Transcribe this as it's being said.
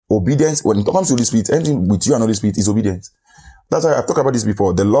Obedience, when it comes to the Spirit, anything with you and Holy Spirit is obedience. That's why I've talked about this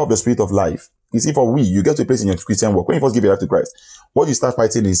before. The law of the Spirit of life. You see, you get to a place in your Christian work. When you first give your life to Christ, what you start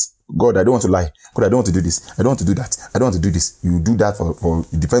fighting is, God, I don't want to lie. God, I don't want to do this. I don't want to do that. I don't want to do this. You do that for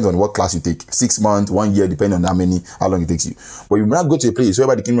it depends on what class you take. 6 months, 1 year, depending on how long it takes you. But you now go to a place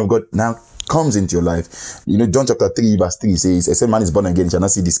whereby the kingdom of God now comes into your life. You know, John chapter 3, verse 3 says, except man is born again, he shall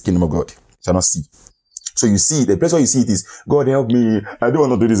not see this kingdom of God. Shall not see. So you see, the place where you see it is, God help me, I don't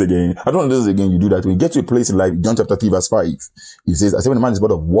want to do this again. I don't want to do this again. You do that. When you get to a place in life, John chapter 3, verse 5, he says, except when a man is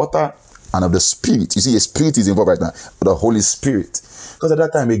born of water and of the Spirit. You see, a spirit is involved right now, the Holy Spirit. Because at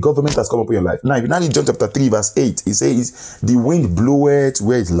that time, a government has come upon your life. Now, if you now read John chapter 3, verse 8, it says, the wind bloweth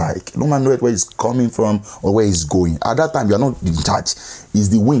where it's like. No man knoweth where it's coming from or where it's going. At that time, you are not in charge. It's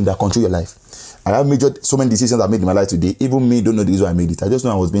the wind that controls your life. I have made so many decisions I made in my life today. Even me don't know the reason why I made it. I just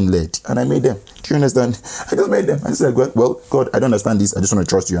know I was being led. And I made them. Do you understand? I just made them. I said, well, God, I don't understand this. I just want to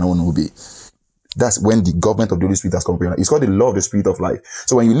trust you and I want to obey. That's when the government of the Holy Spirit has come upon you. It's called the law of the Spirit of life.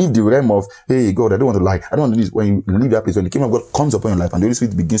 So when you leave the realm of, hey, God, I don't want to lie. I don't want to do this. When you leave that place, when the kingdom of God comes upon your life and the Holy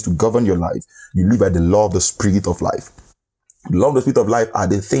Spirit begins to govern your life, you live by the law of the Spirit of life. The law of the Spirit of life are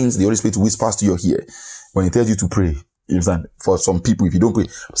the things the Holy Spirit whispers to your ear when he tells you to pray. You understand? For some people, if you don't pray.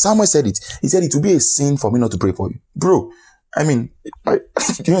 Samuel said it. He said it will be a sin for me not to pray for you. Bro, I mean, do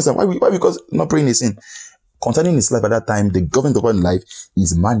you understand? Why? Because not praying is sin. Concerning his life at that time, the government of his life,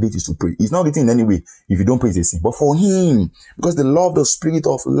 his mandate is to pray. He's not written in any way. If you don't pray, it's a sin. But for him, because the law of the Spirit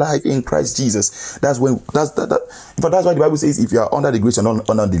of life in Christ Jesus, that's why the Bible says, if you are under the grace, you're not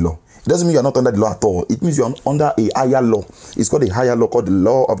under the law. It doesn't mean you're not under the law at all. It means you're under a higher law. It's called a higher law called the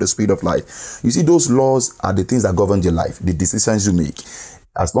law of the Spirit of life. You see, those laws are the things that govern your life, the decisions you make,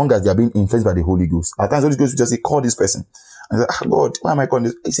 as long as they are being influenced by the Holy Ghost. At times, the Holy Ghost will just say, call this person. And say, God, why am I calling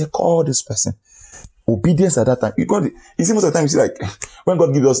this? He said, call this person. Obedience at that time. You see, most of the time, you see, like, when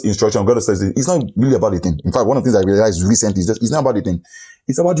God gives us instruction, God says, it's not really about the thing. In fact, one of the things I realized recently is it's not about the thing.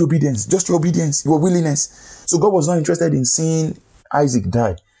 It's about the obedience. Just your obedience, your willingness. So God was not interested in seeing Isaac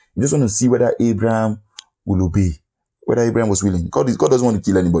die. He just want to see whether Abraham will obey, whether Abraham was willing. God doesn't want to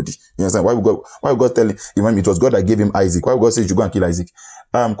kill anybody. You understand? Why would God tell him? It was God that gave him Isaac. Why would God say you should go and kill Isaac?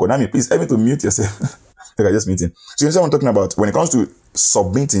 Konami, please help me to mute yourself. Okay, I just mute him. So you understand what I'm talking about? When it comes to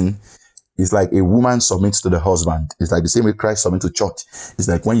submitting, it's like a woman submits to the husband. It's like the same way Christ submits to church. It's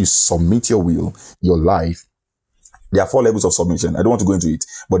like when you submit your will, your life. There are 4 levels of submission. I don't want to go into it,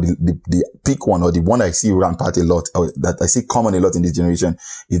 but the peak one, or the one I see rampant a lot, or that I see common a lot in this generation,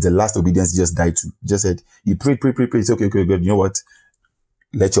 is the last obedience Jesus died to. He just said, he prayed. He said, okay, good. You know what?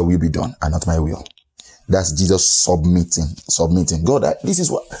 Let your will be done and not my will. That's Jesus submitting. God, this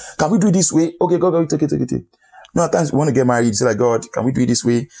is what, can we do it this way? Okay, God, take it. No, at times we want to get married. You say like, God, can we do it this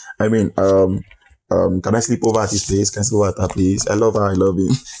way? I mean, can I sleep over at this place? Can I sleep over at that place? I love her. I love him.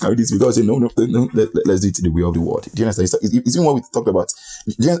 Can we do this? God say, no, let's do it the way of the word. Do you understand? It's even what we talked about.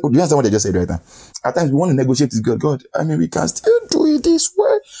 Do you understand what I just said right now? At times we want to negotiate with God. God, I mean, we can still do it this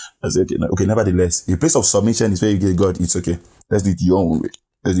way. I say, okay, nevertheless, a place of submission is where you get, God, it's okay. Let's do it your own way.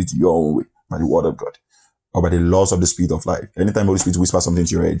 Let's do it your own way by the word of God or by the laws of the Spirit of life. Anytime Holy Spirit whispers something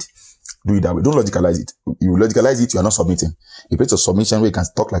to your head, do it that way. Don't logicalize it. You logicalize it, you are not submitting. A place of submission where you can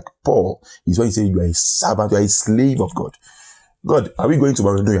talk like Paul is when you say you are a servant, you are a slave of God. God, are we going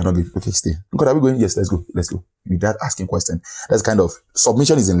tomorrow? No, you're not going. Okay, stay. God, are we going? Yes, let's go. Without asking question. That's kind of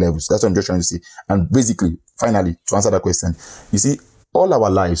submission is in levels. That's what I'm just trying to say. And basically, finally, to answer that question, you see, all our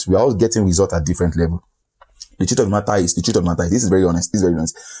lives, we are all getting results at different levels. The truth of the matter is, this is very honest.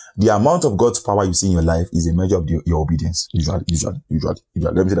 The amount of God's power you see in your life is a measure of your obedience. Usually.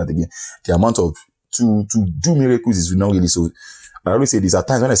 Let me say that again. The amount of, to do miracles is not really so. I always say this, at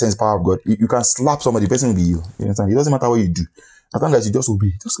times when I sense power of God, you can slap somebody, the person will be healed. You understand? It doesn't matter what you do. As long as you just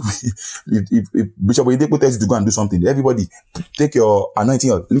obey. If Bishop Oyedepo tells you to go and do something, everybody take your anointing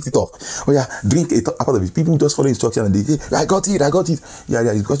or lift it up. Oh yeah, drink a part of it. People just follow instruction and they say, I got it. Yeah,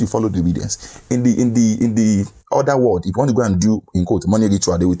 it's because you follow the obedience. In the other world, if you want to go and do, in quote, money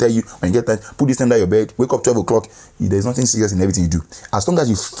ritual, they will tell you, when you get time, put this under your bed, wake up 12 o'clock. There's nothing serious in everything you do. As long as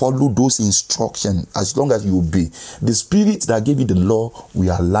you follow those instructions, as long as you obey, the Spirit that gave you the law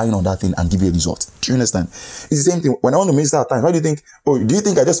will align on that thing and give you a result. Do you understand? It's the same thing. When I want to minister at times, why do you think, do you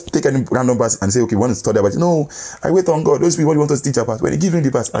think I just take any random verse and say, okay, we want to study about it? No, I wait on God. Those people want us to teach about. When they give me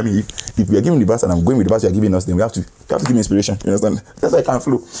the verse, I mean, if we are giving the verse and I'm going with the verse you are giving us, then we have to give me inspiration. You understand? That's how I can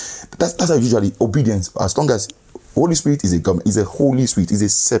flow. That's how usually obedience, as long as Holy Spirit is a Holy Spirit, is a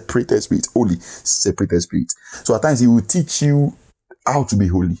separated spirit, holy, separated spirit. So at times he will teach you how to be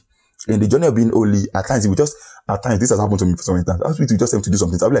holy. In the journey of being holy, at times this has happened to me for so many times. Holy Spirit will just tell me to do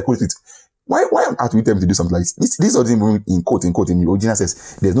something. I'll be like, Holy Spirit, Why on earth we tell me to do something like this? This is in quote in the original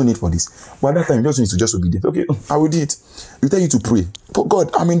says there's no need for this. But at that time, you just need to just obedient. Okay, I will do it. You tell you to pray. But God,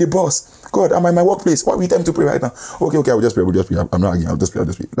 I'm in the bus. God, I'm in my workplace. Why will you tell me to pray right now? Okay, I will just pray. I'm not arguing. I'll just pray.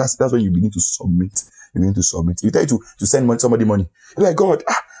 That's when you begin to submit. You begin to submit. You tell you to send somebody money. You're like, God,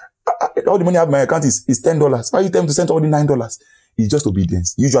 all the money I have in my account is $10. Why are you telling me to send somebody $9? It's just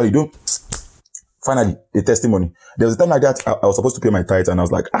obedience. Usually, don't. Finally, a testimony. There was a time like that, I was supposed to pay my tithe, and I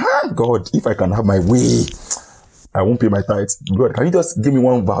was like, God, if I can have my way, I won't pay my tithe. God, can you just give me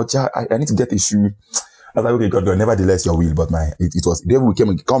one voucher? I need to get a shoe. I was like, okay, God, nevertheless, your will, but it was, the devil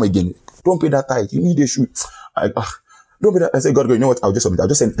will come again. Don't pay that tithe. You need a shoe. Don't pay that. I said, God, you know what? I'll just submit. I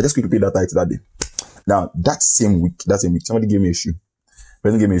just quickly pay that tithe that day. Now, that same week, somebody gave me a shoe.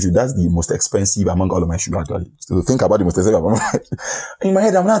 Person gave me a shoe. That's the most expensive among all of my shoes, actually. So think about the most expensive among in my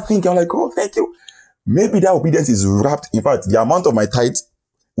head, I'm not thinking, I'm like, oh, thank you. Maybe that obedience is wrapped. In fact, the amount of my tithe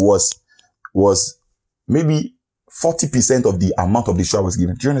was maybe 40% of the amount of the shoe I was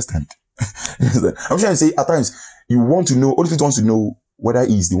given. Do you understand? I'm trying to say, at times, you want to know, Holy Spirit wants to know whether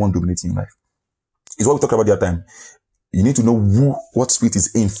he is the one dominating your life. It's what we talked about the other time. You need to know what spirit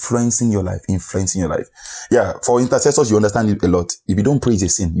is influencing your life. Yeah, for intercessors, you understand it a lot. If you don't pray, it's a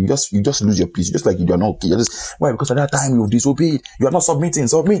sin. You just lose your peace. Just like you are not okay. Why? Because at that time you've disobeyed. You are not submitting.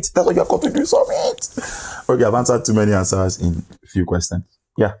 Submit. That's what you are called to do. Submit. Okay, I've answered too many answers in a few questions.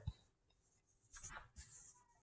 Yeah.